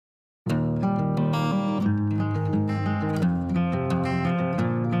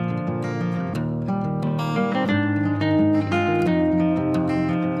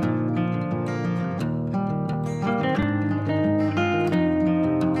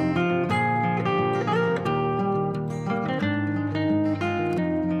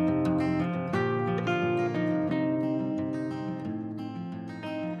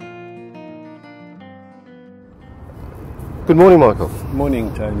Good morning, Michael.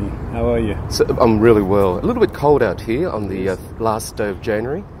 Morning, Tony. How are you? So, I'm really well. A little bit cold out here on the last day of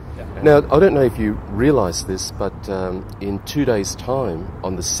January. Yeah. Now, I don't know if you realise this, but in 2 days' time,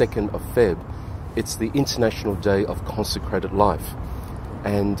 on the 2nd of Feb, it's the International Day of Consecrated Life.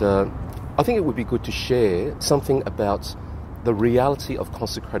 And I think it would be good to share something about the reality of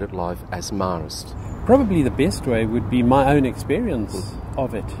consecrated life as Marist. Probably the best way would be my own experience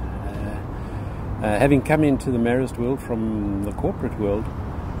of it. Having come into the Marist world from the corporate world,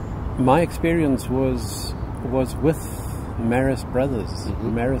 my experience was with Marist brothers,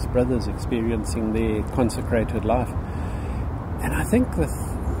 Marist brothers experiencing their consecrated life. And I think the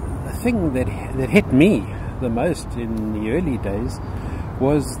thing that hit me the most in the early days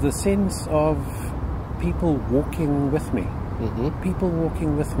was the sense of people walking with me. People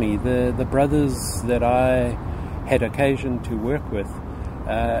walking with me, the brothers that I had occasion to work with.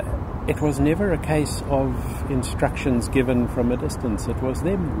 It was never a case of instructions given from a distance. It was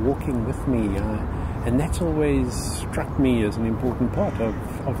them walking with me, and that's always struck me as an important part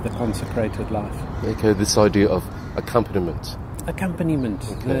of the consecrated life. Okay, this idea of accompaniment. Accompaniment.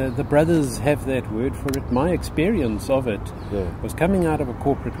 Okay. The brothers have that word for it. My experience of it was coming out of a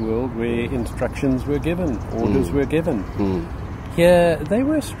corporate world where instructions were given, orders were given. Here, they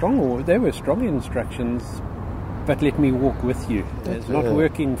were strong instructions, but let me walk with you. It's not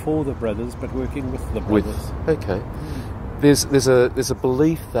working for the brothers, but working with the brothers. Okay. There's a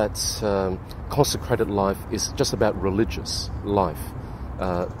belief that consecrated life is just about religious life,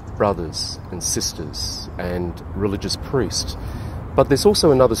 brothers and sisters and religious priests. But there's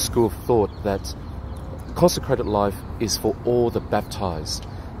also another school of thought that consecrated life is for all the baptized.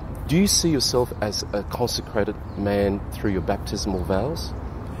 Do you see yourself as a consecrated man through your baptismal vows?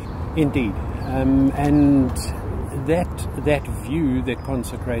 Indeed. And that view that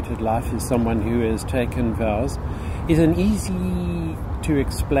consecrated life is someone who has taken vows is an easy to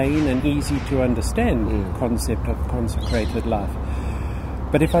explain and easy to understand concept of consecrated life.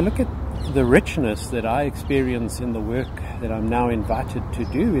 But if I look at the richness that I experience in the work that I'm now invited to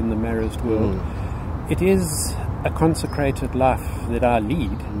do in the Marist world, it is a consecrated life that I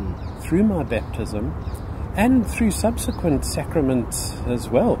lead through my baptism and through subsequent sacraments as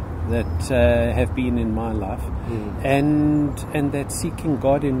well that have been in my life, and that seeking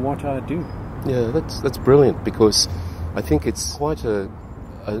God in what I do. Yeah, that's brilliant, because I think it's quite a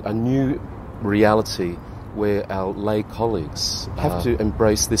new reality where our lay colleagues have to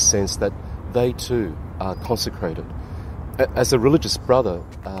embrace this sense that they too are consecrated. As a religious brother,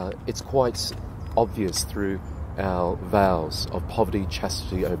 it's quite obvious through our vows of poverty,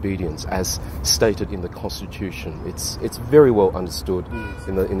 chastity, obedience, as stated in the Constitution. It's very well understood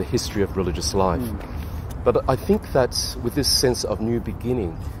in the history of religious life. But I think that with this sense of new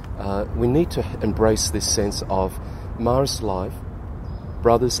beginning, we need to embrace this sense of Marist life,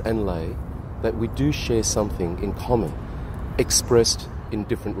 brothers and lay, that we do share something in common, expressed in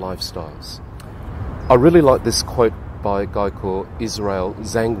different lifestyles. I really like this quote by a guy called Israel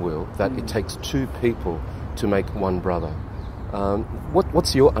Zangwill, that it takes two people to make one brother.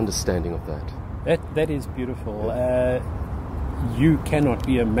 What's your understanding of that? That is beautiful. You cannot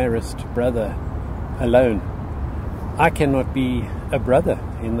be a Marist brother alone. I cannot be a brother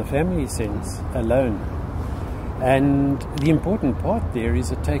in the family sense alone. And the important part there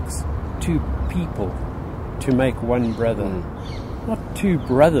is it takes two people to make one brother. Not two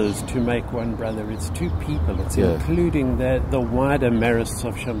brothers to make one brother, it's two people. It's including the wider Marists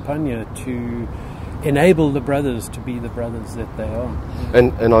of Champagnat to enable the brothers to be the brothers that they are.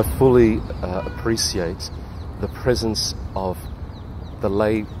 And I fully appreciate the presence of the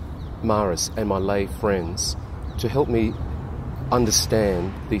lay Marists and my lay friends to help me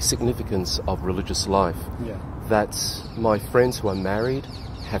understand the significance of religious life. That my friends who are married,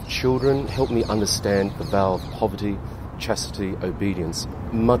 have children, help me understand the vow of poverty, chastity, obedience,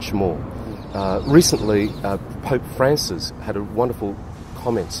 much more. Recently, Pope Francis had a wonderful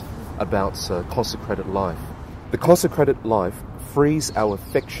comment about consecrated life. The consecrated life frees our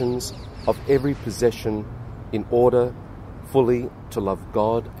affections of every possession in order fully to love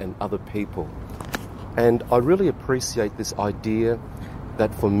God and other people. And I really appreciate this idea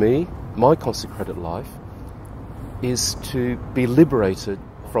that for me, my consecrated life is to be liberated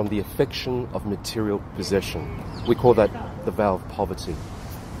from the affection of material possession. We call that the vow of poverty.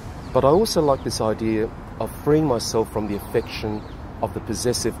 But I also like this idea of freeing myself from the affection of the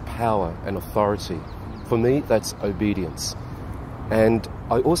possessive power and authority. For me, that's obedience. And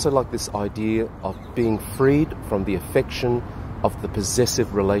I also like this idea of being freed from the affection of the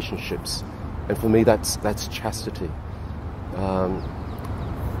possessive relationships. And for me, that's chastity.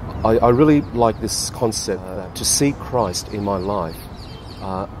 I really like this concept that to see Christ in my life,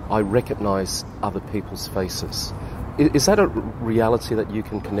 I recognize other people's faces. Is that a reality that you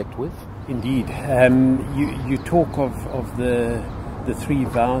can connect with? Indeed. You talk of the three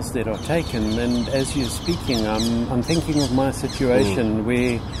vows that are taken, and as you're speaking, I'm thinking of my situation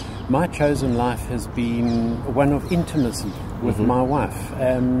where my chosen life has been one of intimacy with my wife,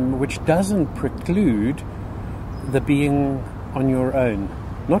 which doesn't preclude the being on your own.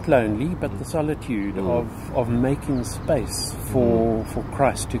 Not lonely, but the solitude of making space for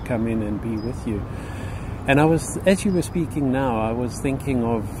Christ to come in and be with you. And as you were speaking now, I was thinking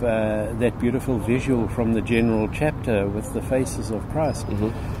of that beautiful visual from the general chapter with the faces of Christ.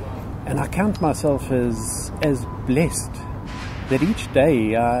 And I count myself as blessed that each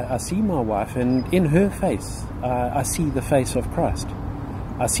day I see my wife, and in her face I see the face of Christ.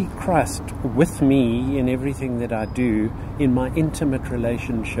 I see Christ with me in everything that I do, in my intimate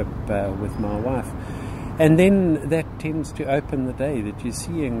relationship with my wife. And then that tends to open the day, that you're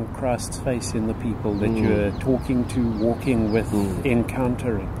seeing Christ's face in the people that you're talking to, walking with,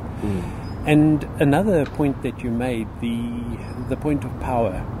 encountering. And another point that you made, the point of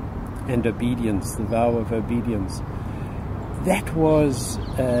power and obedience, the vow of obedience, that was,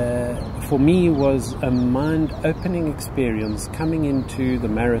 for me, was a mind-opening experience coming into the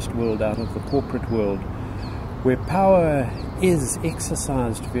Marist world out of the corporate world, where power is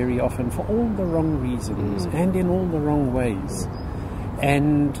exercised very often for all the wrong reasons and in all the wrong ways.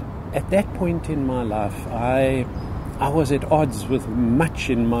 And at that point in my life, I was at odds with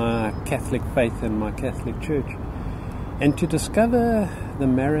much in my Catholic faith and my Catholic church. And to discover the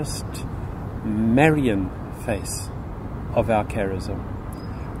Marist Marian face of our charism,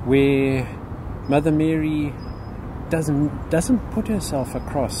 where Mother Mary doesn't put herself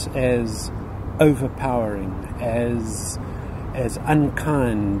across as overpowering, as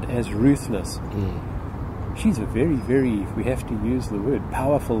unkind, as ruthless. She's a very, very, if we have to use the word,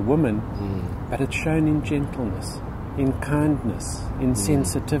 powerful woman, but it's shown in gentleness, in kindness, in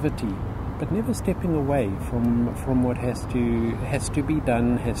sensitivity, but never stepping away from what has to be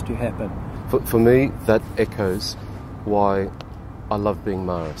done, has to happen. For me, that echoes why I love being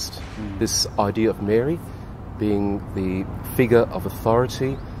Marist. This idea of Mary being the figure of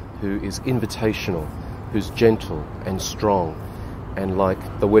authority who is invitational, who's gentle and strong, and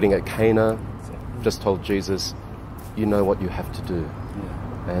like the wedding at Cana, just told Jesus, you know what you have to do.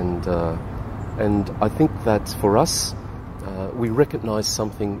 And I think that for us, we recognize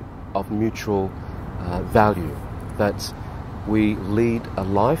something of mutual value, that we lead a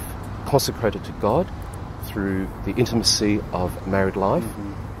life consecrated to God through the intimacy of married life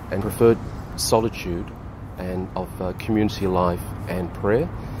and preferred solitude and of community life and prayer,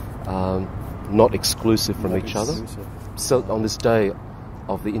 not exclusive from each other. So on this day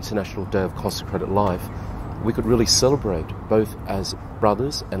of the International Day of Consecrated Life, we could really celebrate, both as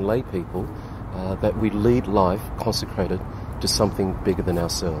brothers and lay people, that we lead life consecrated to something bigger than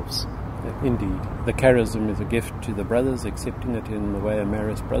ourselves. Indeed. The charism is a gift to the brothers, accepting it in the way a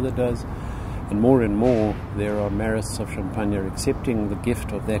Marist brother does. And more there are Marists of Champagnat accepting the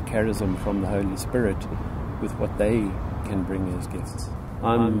gift of that charism from the Holy Spirit with what they can bring as gifts.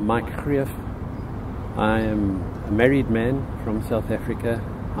 I'm Mike Greeff. I am a married man from South Africa.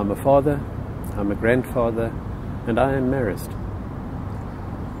 I'm a father, I'm a grandfather, and I am Marist.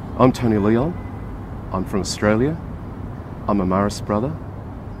 I'm Tony Leon. I'm from Australia. I'm a Marist brother,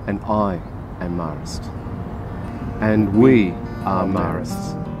 and I am Marist. And we are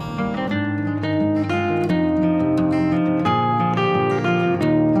Marists.